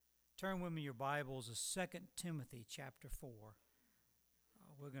Turn with me your Bibles to 2 Timothy chapter 4.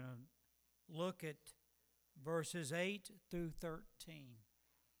 We're going to look at verses 8 through 13.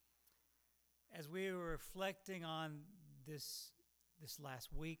 As we were reflecting on this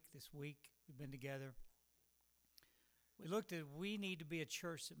last week, this week we've been together, we looked at we need to be a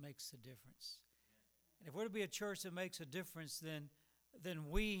church that makes a difference. And if we're to be a church that makes a difference, then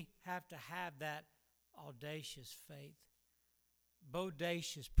we have to have that audacious faith,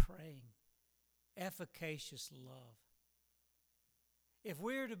 bodacious praying, efficacious love. If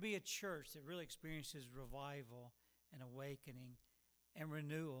we're to be a church that really experiences revival and awakening and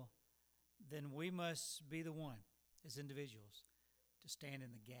renewal, then we must be the one, as individuals, to stand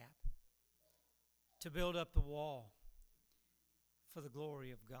in the gap, to build up the wall for the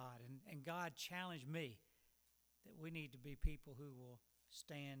glory of God. And God challenged me that we need to be people who will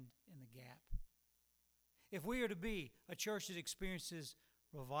stand in the gap. If we are to be a church that experiences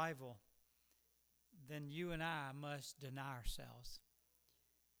revival, then you and I must deny ourselves,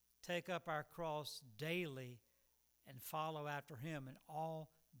 take up our cross daily, and follow after Him in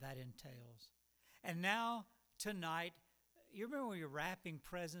all that entails. And now, tonight, you remember when you're wrapping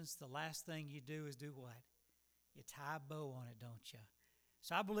presents, the last thing you do is do what? You tie a bow on it, don't you?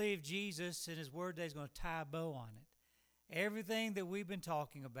 So I believe Jesus in His Word today is going to tie a bow on it. Everything that we've been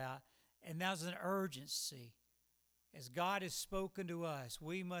talking about, and there's an urgency. As God has spoken to us,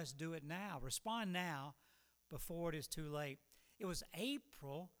 we must do it now. Respond now before it is too late. It was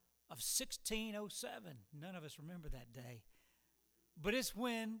April of 1607. None of us remember that day. But it's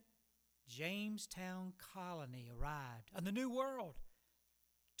when Jamestown Colony arrived on the New World.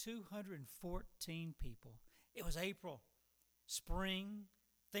 214 people. It was April, spring.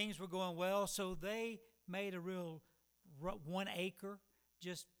 Things were going well, so they made a real 1 acre,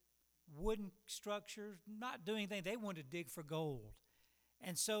 just wooden structures, not doing anything. They wanted to dig for gold.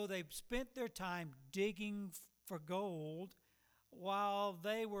 And so they spent their time digging for gold while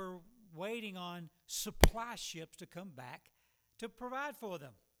they were waiting on supply ships to come back to provide for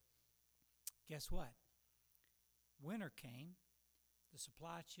them. Guess what? Winter came. The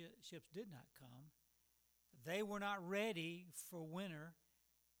supply ships did not come. They were not ready for winter.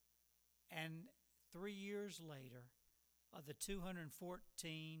 And 3 years later, of the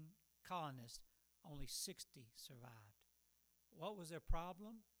 214 colonists, only 60 survived. What was their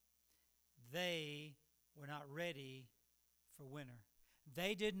problem? They were not ready for winter.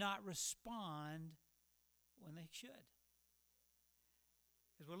 They did not respond when they should.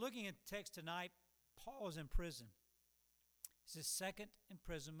 As we're looking at the text tonight, Paul is in prison. It's his second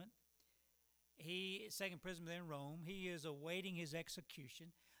imprisonment. Second imprisonment in Rome. He is awaiting his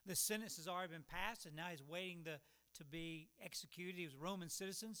execution. The sentence has already been passed, and now he's waiting to be executed. He was a Roman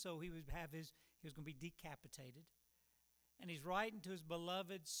citizen, so he was going to be decapitated. And he's writing to his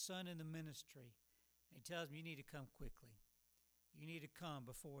beloved son in the ministry. And he tells him, you need to come quickly. You need to come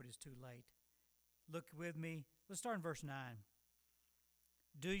before it is too late. Look with me. Let's start in verse 9.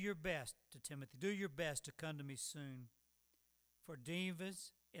 Do your best, to Timothy, do your best to come to me soon. For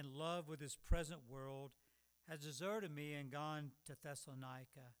Demas, in love with this present world, has deserted me and gone to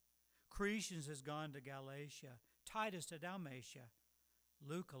Thessalonica. Crescens has gone to Galatia. Titus to Dalmatia.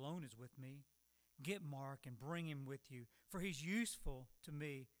 Luke alone is with me. Get Mark and bring him with you, for he's useful to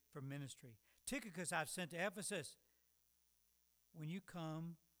me for ministry. Tychicus I've sent to Ephesus. When you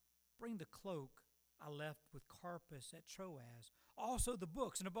come, bring the cloak I left with Carpus at Troas. Also the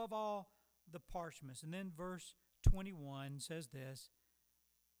books, and above all, the parchments. And then verse 21 says this,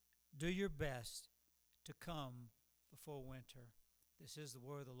 do your best to come before winter. This is the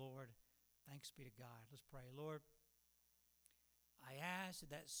word of the Lord. Thanks be to God. Let's pray. Lord, I ask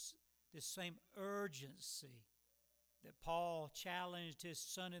that this same urgency that Paul challenged his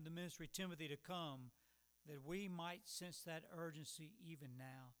son in the ministry, Timothy, to come, that we might sense that urgency even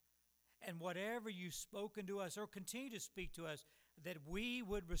now. And whatever you've spoken to us or continue to speak to us, that we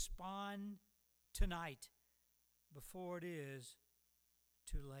would respond tonight before it is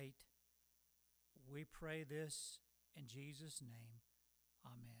too late. We pray this in Jesus' name.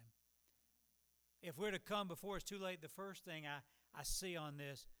 Amen. If we're to come before it's too late, the first thing I see on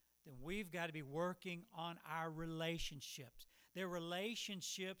this, then we've got to be working on our relationships. They're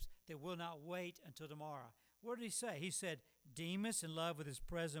relationships that will not wait until tomorrow. What did he say? He said, Demas, in love with his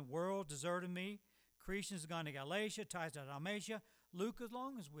present world, deserted me. Crescens has gone to Galatia, Titus to Dalmatia. Luke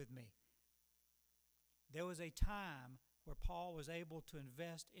alone is with me. There was a time where Paul was able to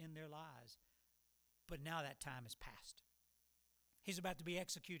invest in their lives, but now that time is past. He's about to be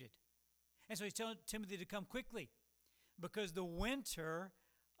executed. And so he's telling Timothy to come quickly because the winter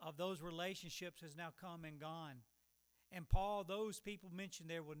of those relationships has now come and gone. And Paul, those people mentioned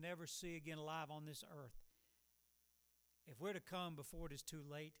there will never see again alive on this earth. If we're to come before it is too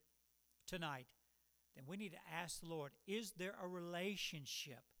late tonight, then we need to ask the Lord, is there a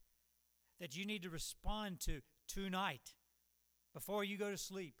relationship that you need to respond to tonight before you go to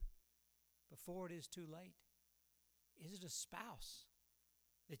sleep, before it is too late? Is it a spouse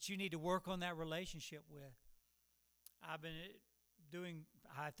that you need to work on that relationship with? I've been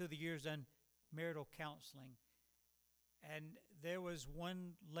through the years, done marital counseling. And there was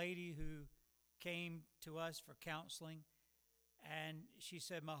one lady who came to us for counseling, and she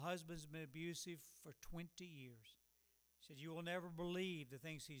said, my husband's been abusive for 20 years. She said, you will never believe the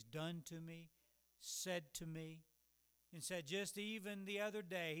things he's done to me, said to me. And said, just even the other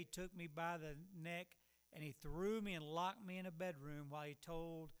day, he took me by the neck and he threw me and locked me in a bedroom while he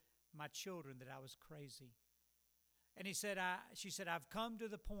told my children that I was crazy. And she said, I've come to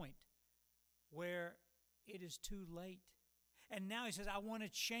the point where it is too late. And now he says, I want to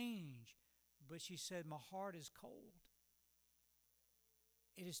change. But she said, my heart is cold.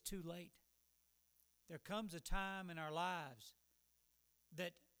 It is too late. There comes a time in our lives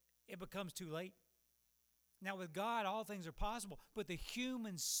that it becomes too late. Now, with God, all things are possible. But the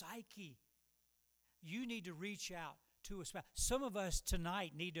human psyche, you need to reach out to a spouse. Some of us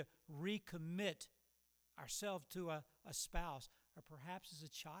tonight need to recommit ourselves to a spouse, or perhaps as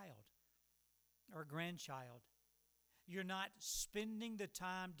a child or a grandchild. You're not spending the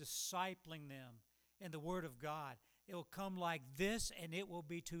time discipling them in the Word of God. It will come like this, and it will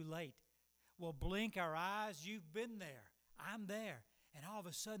be too late. We'll blink our eyes. You've been there. I'm there. And all of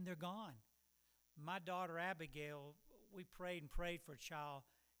a sudden, they're gone. My daughter, Abigail, we prayed and prayed for a child,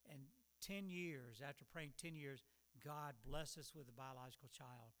 and 10 years, after praying 10 years, God blessed us with a biological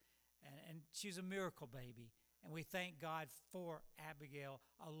child. And she's a miracle baby. And we thank God for Abigail,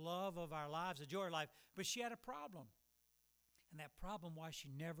 a love of our lives, a joy of our life. But she had a problem. And that problem was she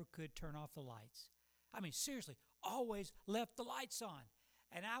never could turn off the lights. I mean, seriously, always left the lights on.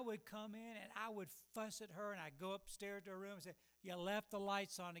 And I would come in and I would fuss at her, and I'd go upstairs to her room and say, you left the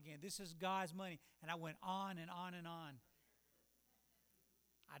lights on again. This is God's money. And I went on and on and on.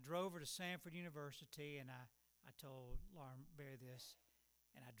 I drove her to Sanford University, and I told Lauren Barry this.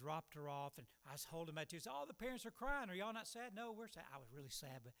 And I dropped her off, and I was holding back to her. All the parents are crying. Are y'all not sad? No, we're sad. I was really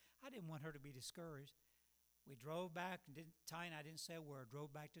sad, but I didn't want her to be discouraged. We drove back, and Ty and I didn't say a word,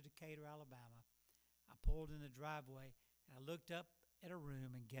 drove back to Decatur, Alabama. I pulled in the driveway, and I looked up at her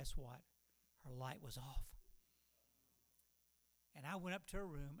room, and guess what? Her light was off. And I went up to her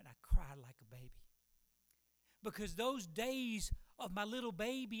room, and I cried like a baby. Because those days of my little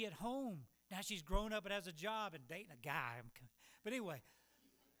baby at home, now she's grown up and has a job and dating a guy. But anyway,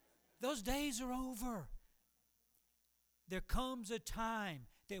 those days are over. There comes a time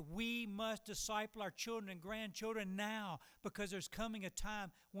that we must disciple our children and grandchildren now, because there's coming a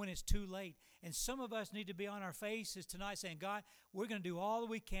time when it's too late. And some of us need to be on our faces tonight saying, God, we're going to do all that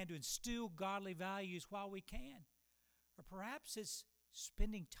we can to instill godly values while we can. Or perhaps it's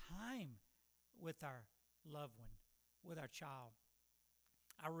spending time with our loved one, with our child.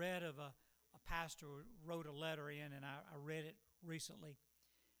 I read of a pastor who wrote a letter in, and I read it recently.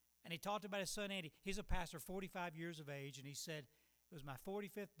 And he talked about his son, Andy. He's a pastor, 45 years of age, and he said, it was my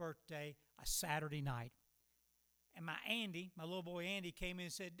 45th birthday, a Saturday night. And my little boy Andy, came in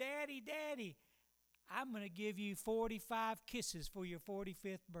and said, Daddy, I'm going to give you 45 kisses for your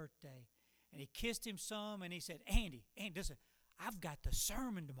 45th birthday. And he kissed him some, and he said, Andy, listen, I've got the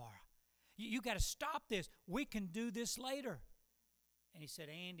sermon tomorrow. You got to stop this. We can do this later. And he said,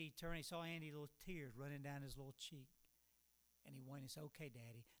 Andy turned, he saw Andy, little tears running down his little cheek. And he went and said, okay,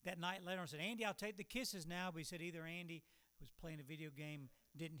 Daddy. That night later, I said, Andy, I'll take the kisses now. But he said either Andy was playing a video game,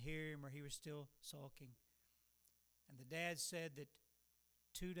 didn't hear him, or he was still sulking. And the dad said that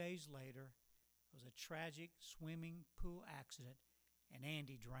 2 days later, it was a tragic swimming pool accident, and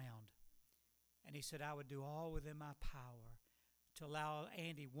Andy drowned. And he said, I would do all within my power to allow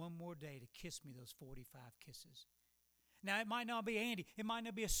Andy one more day to kiss me those 45 kisses. Now, it might not be Andy. It might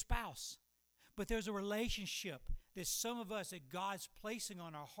not be a spouse. But there's a relationship that some of us, that God's placing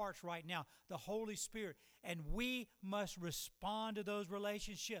on our hearts right now, the Holy Spirit. And we must respond to those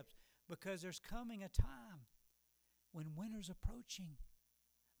relationships, because there's coming a time when winter's approaching.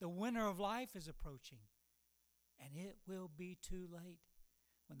 The winter of life is approaching. And it will be too late.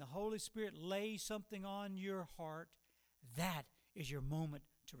 When the Holy Spirit lays something on your heart, that is your moment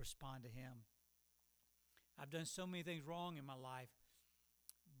to respond to Him. I've done so many things wrong in my life.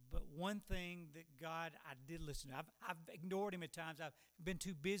 But one thing that God, I did listen to, I've ignored Him at times. I've been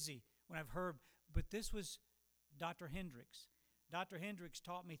too busy when I've heard. But this was Dr. Hendricks. Dr. Hendricks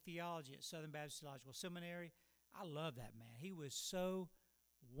taught me theology at Southern Baptist Theological Seminary. I love that man. He was so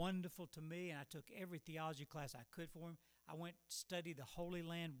wonderful to me, and I took every theology class I could for him. I went to study the Holy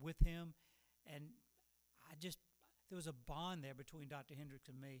Land with him, and there was a bond there between Dr. Hendricks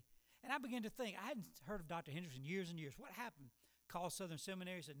and me. And I began to think, I hadn't heard of Dr. Hendricks in years and years. What happened? Called Southern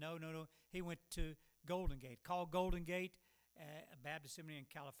Seminary, said, no. He went to Golden Gate. Called Golden Gate, a Baptist seminary in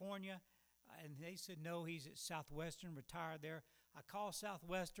California, and they said, no, he's at Southwestern, retired there. I called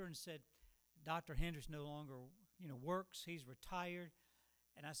Southwestern and said, Dr. Hendricks no longer, works. He's retired.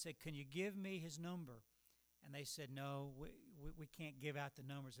 And I said, can you give me his number? And they said, no, we can't give out the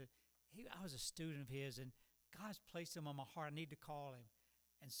numbers. I was a student of his, and God's placed him on my heart. I need to call him.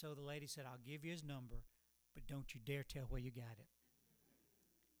 And so the lady said, I'll give you his number, but don't you dare tell where you got it.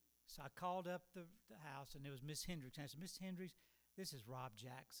 So I called up the house, and it was Miss Hendricks. And I said, Miss Hendricks, this is Rob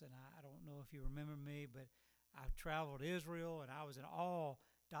Jackson. I don't know if you remember me, but I've traveled to Israel, and I was in all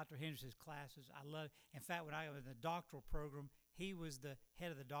Dr. Hendricks' classes. I love it. In fact, when I was in the doctoral program, he was the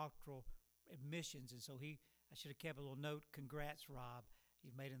head of the doctoral admissions, and so I should have kept a little note, congrats, Rob,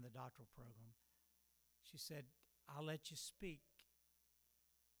 you made it in the doctoral program. She said, I'll let you speak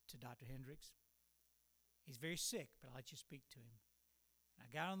to Dr. Hendricks. He's very sick, but I'll let you speak to him. And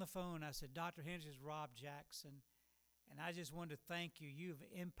I got on the phone, I said, Dr. Hendricks is Rob Jackson, and I just wanted to thank you. You've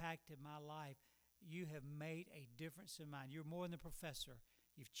impacted my life. You have made a difference in mine. You're more than a professor.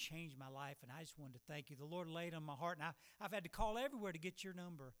 You've changed my life, and I just wanted to thank you. The Lord laid on my heart, and I've had to call everywhere to get your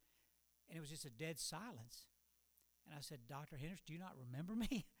number. And it was just a dead silence. And I said, Dr. Hendricks, do you not remember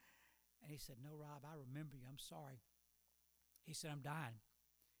me? And he said, no, Rob, I remember you. I'm sorry. He said, I'm dying.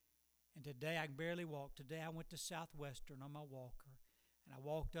 And today I can barely walk. Today I went to Southwestern on my walker, and I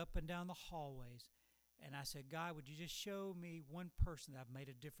walked up and down the hallways, and I said, God, would you just show me one person that I've made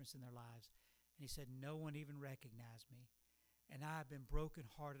a difference in their lives? And he said, no one even recognized me. And I've been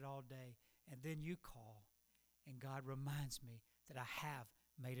brokenhearted all day. And then you call, and God reminds me that I have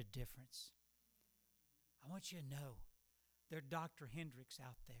made a difference. I want you to know there are Dr. Hendricks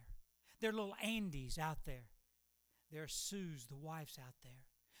out there. There are little Andys out there. There are Sue's, the wives out there.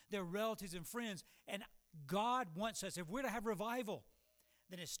 There are relatives and friends. And God wants us, if we're to have revival,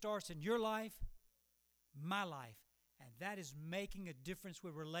 then it starts in your life, my life. And that is making a difference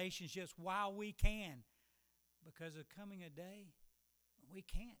with relationships while we can. Because there's coming a day when we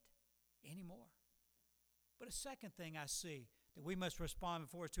can't anymore. But a second thing I see that we must respond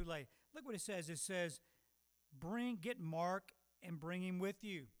before it's too late. Look what it says. It says, get Mark and bring him with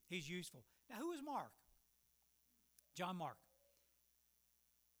you. He's useful. Now, who is Mark? John Mark.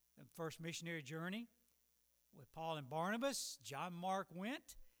 The first missionary journey with Paul and Barnabas, John Mark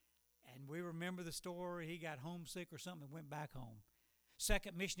went, and we remember the story. He got homesick or something and went back home.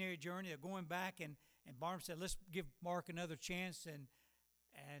 Second missionary journey, they're going back, and Barnabas said, let's give Mark another chance,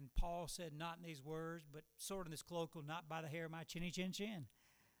 and Paul said, not in these words, but sort of in this colloquial, not by the hair of my chinny chin chin.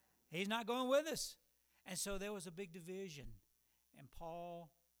 He's not going with us. And so there was a big division, and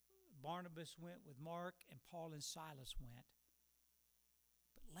Barnabas went with Mark, and Paul and Silas went.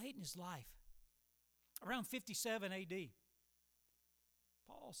 But late in his life, around 57 A.D.,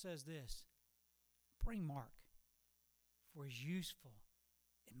 Paul says this, bring Mark, for he's useful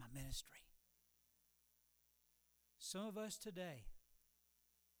in my ministry. Some of us today,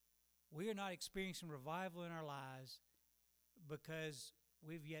 we are not experiencing revival in our lives because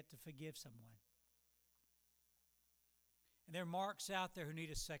we've yet to forgive someone. And there are Marks out there who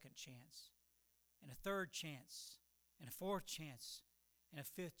need a second chance, and a third chance, and a fourth chance, and a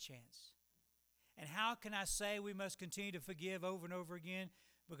fifth chance. And how can I say we must continue to forgive over and over again?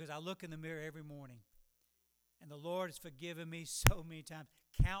 Because I look in the mirror every morning, and the Lord has forgiven me so many times,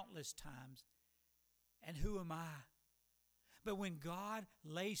 countless times. And who am I? But when God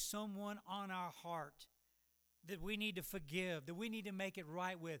lays someone on our heart that we need to forgive, that we need to make it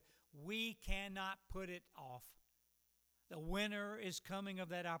right with, we cannot put it off. The winter is coming of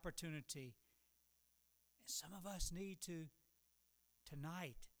that opportunity. And some of us need to,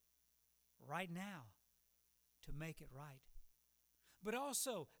 tonight, right now, to make it right. But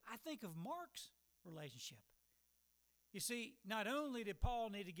also, I think of Mark's relationship. You see, not only did Paul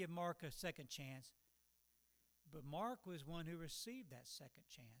need to give Mark a second chance, but Mark was one who received that second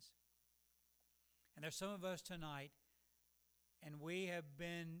chance. And there's some of us tonight, and we have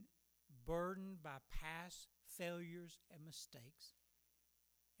been burdened by past failures and mistakes.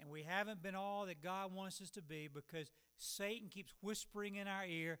 And we haven't been all that God wants us to be because Satan keeps whispering in our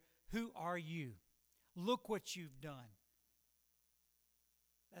ear, who are you? Look what you've done.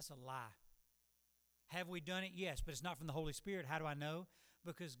 That's a lie. Have we done it? Yes, but it's not from the Holy Spirit. How do I know?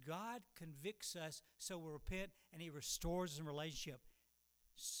 Because God convicts us so we'll repent and He restores us in relationship.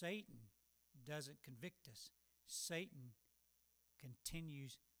 Satan doesn't convict us. Satan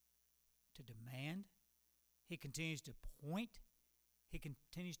continues to demand. He continues to point. He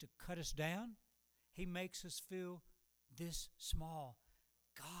continues to cut us down. He makes us feel this small.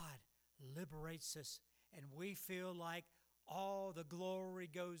 God liberates us, and we feel like all the glory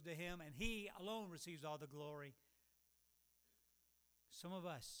goes to Him, and He alone receives all the glory. Some of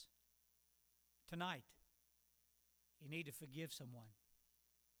us, tonight, you need to forgive someone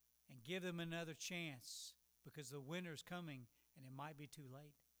and give them another chance, because the winter's coming and it might be too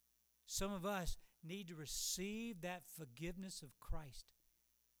late. Some of us need to receive that forgiveness of Christ,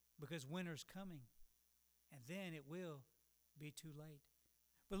 because winter's coming and then it will be too late.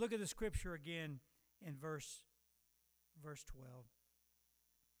 But look at the scripture again in verse 12.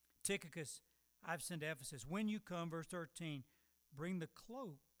 Tychicus, I've sent to Ephesus. When you come, verse 13, bring the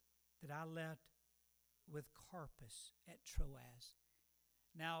cloak that I left with Carpus at Troas.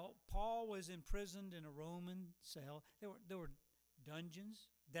 Now, Paul was imprisoned in a Roman cell. There were dungeons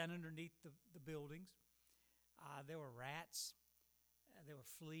down underneath the buildings. There were rats. There were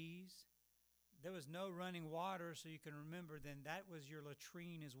fleas. There was no running water, so you can remember then that was your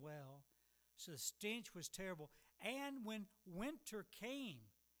latrine as well. So the stench was terrible. And when winter came,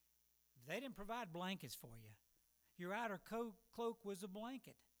 they didn't provide blankets for you. Your outer cloak was a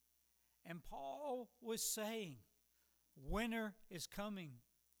blanket. And Paul was saying, winter is coming.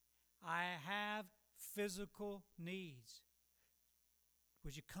 I have physical needs.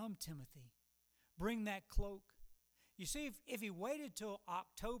 Would you come, Timothy? Bring that cloak. You see, if he waited till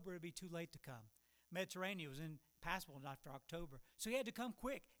October, it'd be too late to come. Mediterranean was impassable after October. So he had to come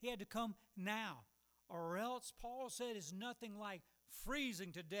quick. He had to come now. Or else, Paul said, it's nothing like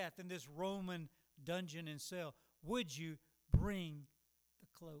freezing to death in this Roman dungeon and cell. Would you bring the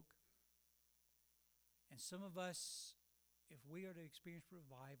cloak? And some of us, if we are to experience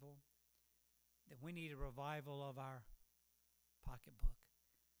revival, then we need a revival of our pocketbook.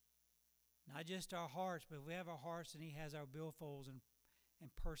 Not just our hearts, but if we have our hearts, then He has our billfolds and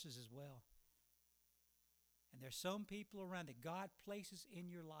purses as well. And there's some people around that God places in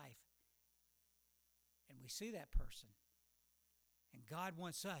your life, and we see that person, and God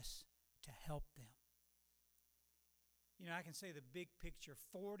wants us to help them. You know, I can say the big picture,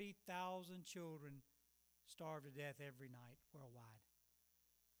 40,000 children starve to death every night worldwide.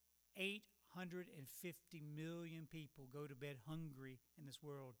 850 million people go to bed hungry in this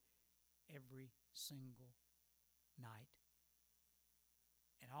world every single night.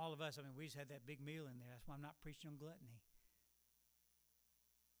 And all of us, we just had that big meal in there. That's why I'm not preaching on gluttony.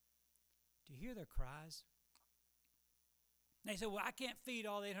 Do you hear their cries? They say, well, I can't feed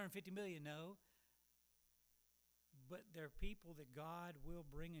all 850 million. No. But there are people that God will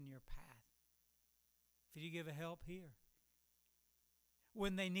bring in your path if you give a help here.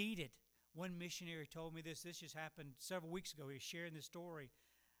 When they need it. One missionary told me this just happened several weeks ago. He was sharing this story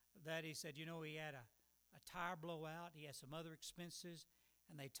that he said, he had a tire blowout. He had some other expenses,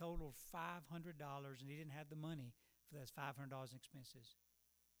 and they totaled $500, and he didn't have the money for those $500 in expenses.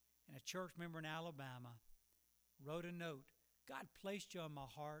 And a church member in Alabama wrote a note. God placed you on my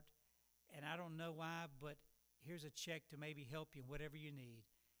heart, and I don't know why, but here's a check to maybe help you in whatever you need.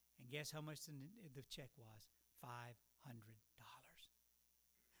 And guess how much the check was? $500.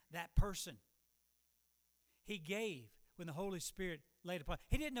 That person, he gave when the Holy Spirit laid upon him.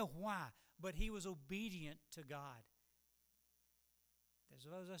 He didn't know why, but he was obedient to God. There's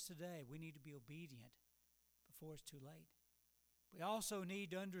those of us today, we need to be obedient before it's too late. We also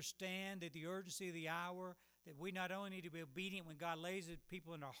need to understand that the urgency of the hour, that we not only need to be obedient when God lays it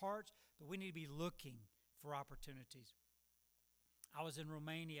people in our hearts, but we need to be looking for opportunities. I was in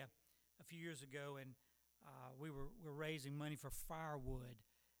Romania a few years ago, and we were raising money for firewood.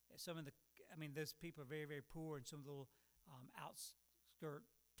 Those people are very, very poor in some of the little outskirt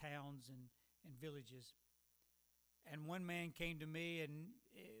towns and villages. And one man came to me, and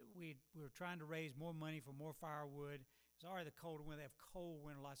we were trying to raise more money for more firewood. It was already the cold winter. They have cold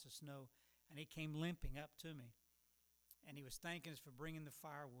winter, lots of snow. And he came limping up to me. And he was thanking us for bringing the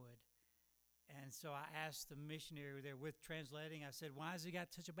firewood. And so I asked the missionary there with translating, I said, why has he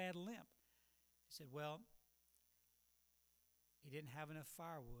got such a bad limp? He said, well, he didn't have enough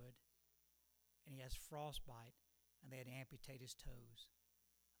firewood, and he has frostbite, and they had to amputate his toes.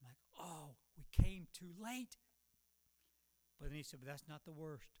 I'm like, oh, we came too late. But then he said, but that's not the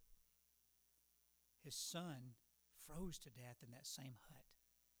worst. His son froze to death in that same hut.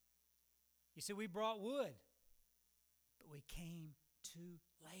 You see, we brought wood, but we came too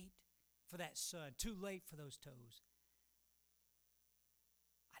late for that son, too late for those toes.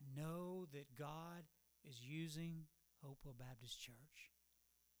 I know that God is using Hopewell Baptist Church.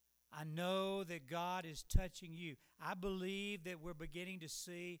 I know that God is touching you. I believe that we're beginning to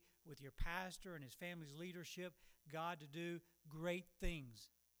see with your pastor and his family's leadership, God to do great things.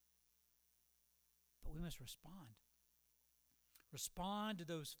 But we must respond. Respond to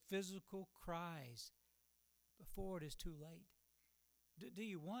those physical cries before it is too late. Do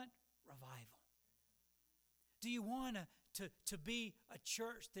you want revival? Do you want to be a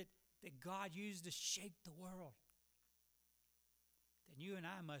church that God uses to shake the world? Then you and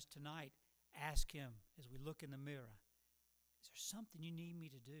I must tonight ask Him as we look in the mirror, is there something you need me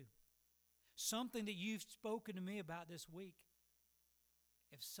to do? Something that you've spoken to me about this week?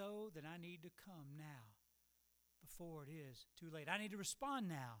 If so, then I need to come now before it is too late. I need to respond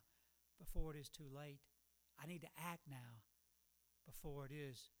now before it is too late. I need to act now before it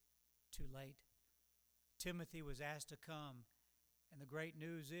is too late. Timothy was asked to come, and the great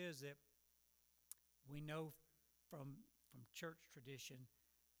news is that we know from church tradition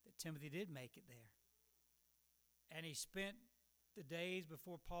that Timothy did make it there. And he spent the days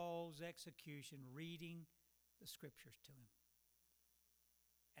before Paul's execution reading the scriptures to him.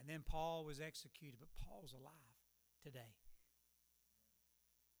 And then Paul was executed, but Paul's alive today.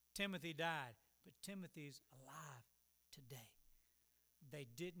 Timothy died, but Timothy's alive today. They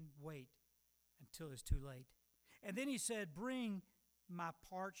didn't wait until it's too late. And then he said, bring my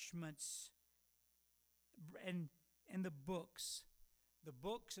parchments and the books. The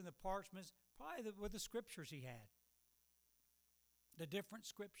books and the parchments probably were the scriptures he had. The different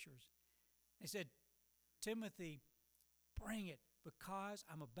scriptures. He said, Timothy, bring it because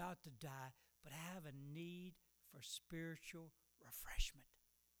I'm about to die, but I have a need for spiritual refreshment.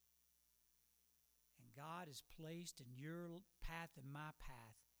 And God has placed in your path and my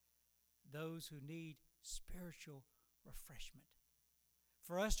path those who need spiritual refreshment.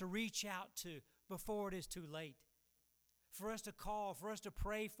 For us to reach out to before it is too late. For us to call, for us to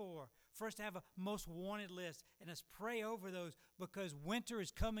pray for us to have a most wanted list, and us pray over those because winter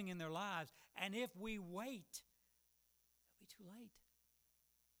is coming in their lives. And if we wait, it'll be too late.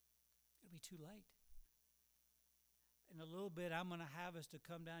 It'll be too late. In a little bit, I'm going to have us to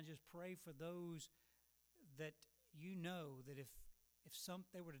come down and just pray for those that you know that if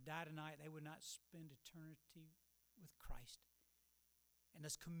they were to die tonight, they would not spend eternity with Christ. And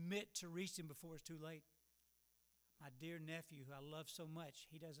let's commit to reach Him before it's too late. My dear nephew, who I love so much,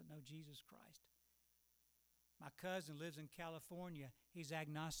 he doesn't know Jesus Christ. My cousin lives in California. He's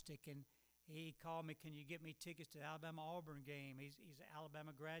agnostic, and he called me, can you get me tickets to the Alabama-Auburn game? He's an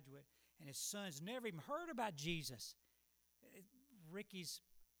Alabama graduate, and his son's never even heard about Jesus. Ricky's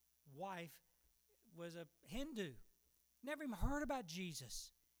wife was a Hindu, never even heard about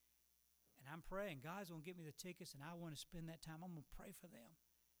Jesus. And I'm praying, God's going to get me the tickets, and I want to spend that time. I'm going to pray for them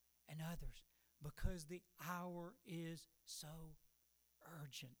and others because the hour is so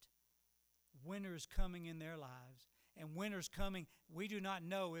urgent. Winter is coming in their lives, and winter's coming. We do not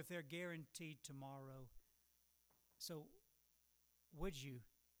know if they're guaranteed tomorrow. So would you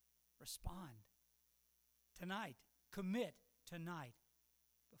respond tonight? Commit tonight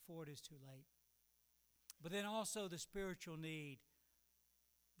before it is too late. But then also the spiritual need.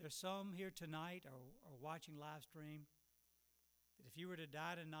 There's some here tonight or watching live stream that if you were to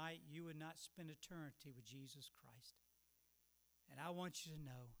die tonight, you would not spend eternity with Jesus Christ. And I want you to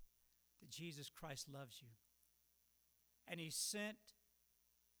know that Jesus Christ loves you. And He sent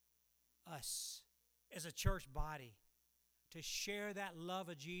us as a church body to share that love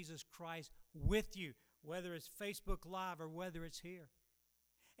of Jesus Christ with you, whether it's Facebook Live or whether it's here.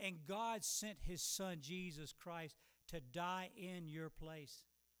 And God sent His Son, Jesus Christ, to die in your place.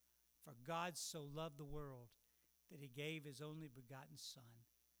 For God so loved the world that He gave His only begotten Son,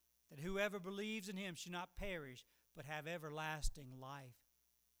 that whoever believes in Him should not perish, but have everlasting life.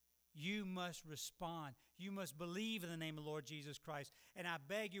 You must respond. You must believe in the name of the Lord Jesus Christ. And I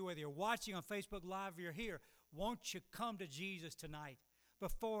beg you, whether you're watching on Facebook Live or you're here, won't you come to Jesus tonight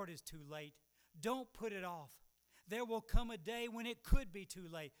before it is too late? Don't put it off. There will come a day when it could be too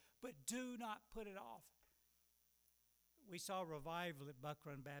late, but do not put it off. We saw revival at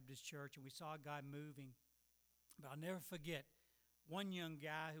Buckrun Baptist Church, and we saw God moving. But I'll never forget one young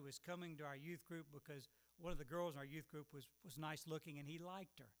guy who was coming to our youth group because one of the girls in our youth group was nice looking, and he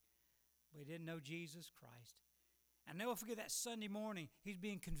liked her. But he didn't know Jesus Christ. I'll never forget that Sunday morning. He's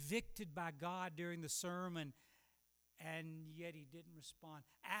being convicted by God during the sermon, and yet he didn't respond.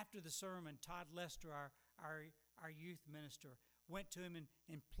 After the sermon, Todd Lester, our youth minister, went to him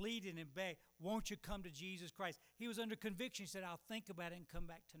and pleaded and begged, won't you come to Jesus Christ? He was under conviction. He said, I'll think about it and come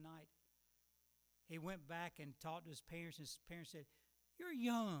back tonight. He went back and talked to his parents, and his parents said, you're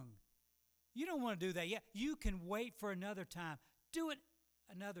young. You don't want to do that yet. You can wait for another time. Do it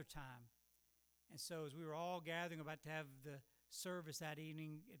another time. And so as we were all gathering about to have the service that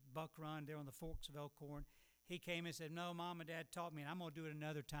evening at Buck Run there on the Forks of Elkhorn, he came and said, no, Mom and Dad taught me, and I'm going to do it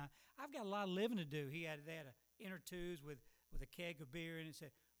another time. I've got a lot of living to do. They had a inner tubes with a keg of beer, and he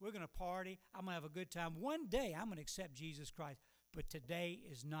said, we're going to party. I'm going to have a good time. One day I'm going to accept Jesus Christ, but today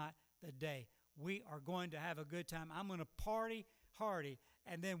is not the day. We are going to have a good time. I'm going to party hardy,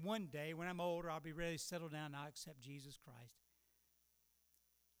 and then one day when I'm older, I'll be ready to settle down and I'll accept Jesus Christ.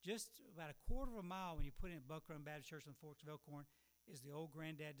 Just about a quarter of a mile when you put in Buck Run Baptist Church on the Forks of Elkhorn is the old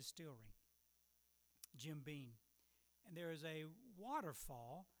Granddad Distillery, Jim Beam. And there is a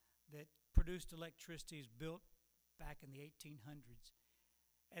waterfall that produced electricity, is built back in the 1800s.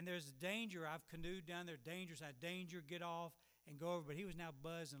 And there's a danger. I've canoed down there, dangerous. Danger, get off and go over. But he was now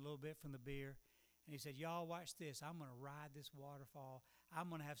buzzing a little bit from the beer. And he said, y'all watch this. I'm going to ride this waterfall. I'm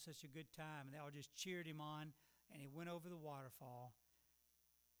going to have such a good time. And they all just cheered him on. And he went over the waterfall.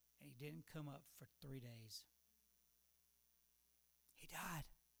 And he didn't come up for 3 days. He died.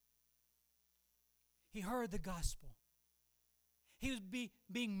 He heard the gospel. He was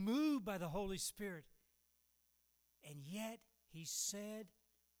being moved by the Holy Spirit. And yet he said,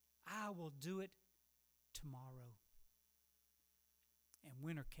 I will do it tomorrow. And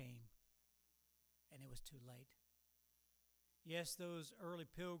winter came, and it was too late. Yes, those early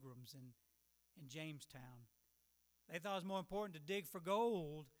pilgrims in Jamestown, they thought it was more important to dig for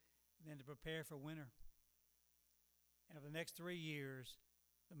gold than to prepare for winter. And over the next 3 years,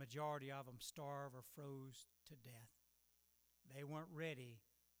 the majority of them starved or froze to death. They weren't ready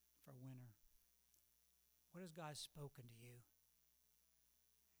for winter. What has God spoken to you?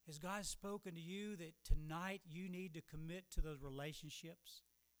 Has God spoken to you that tonight you need to commit to those relationships?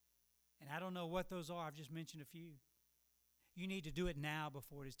 And I don't know what those are. I've just mentioned a few. You need to do it now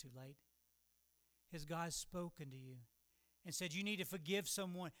before it is too late. Has God spoken to you and said you need to forgive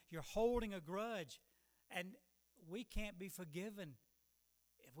someone? You're holding a grudge, and we can't be forgiven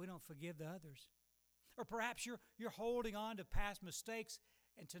if we don't forgive the others. Or perhaps you're holding on to past mistakes,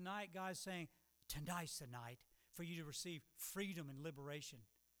 and tonight God's saying, tonight's the night for you to receive freedom and liberation.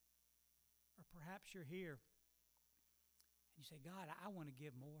 Or perhaps you're here and you say, God, I want to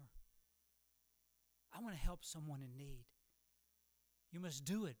give more. I want to help someone in need. You must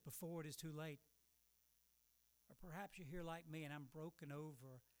do it before it is too late. Or perhaps you're here like me and I'm broken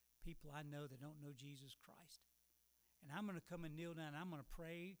over people I know that don't know Jesus Christ. And I'm going to come and kneel down and I'm going to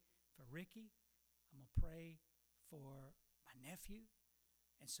pray for Ricky. I'm going to pray for my nephew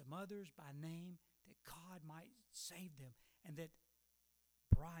and some others by name that God might save them, and that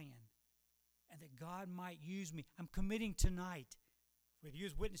Brian, and that God might use me. I'm committing tonight with you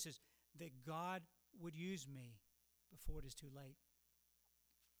as witnesses that God would use me before it is too late.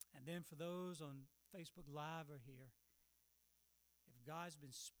 And then for those on Facebook Live or here, if God's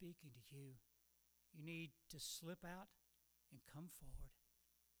been speaking to you, you need to slip out and come forward.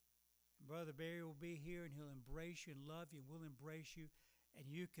 And Brother Barry will be here, and he'll embrace you and love you, and we'll embrace you, and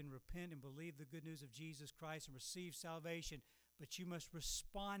you can repent and believe the good news of Jesus Christ and receive salvation. But you must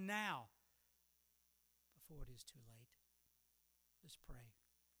respond now before it is too late. Let's pray.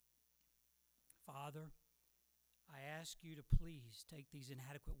 Father, I ask you to please take these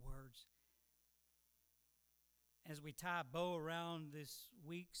inadequate words. As we tie a bow around this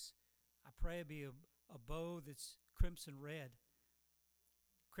week's, I pray it be a bow that's crimson red.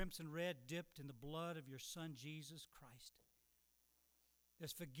 Crimson red dipped in the blood of your Son, Jesus Christ.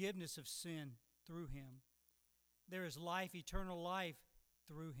 There's forgiveness of sin through him. There is life, eternal life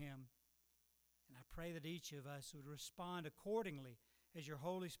through him. And I pray that each of us would respond accordingly as your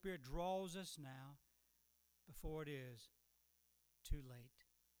Holy Spirit draws us now before it is too late.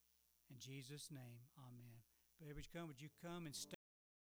 In Jesus' name, amen. Baby, would you come and stay?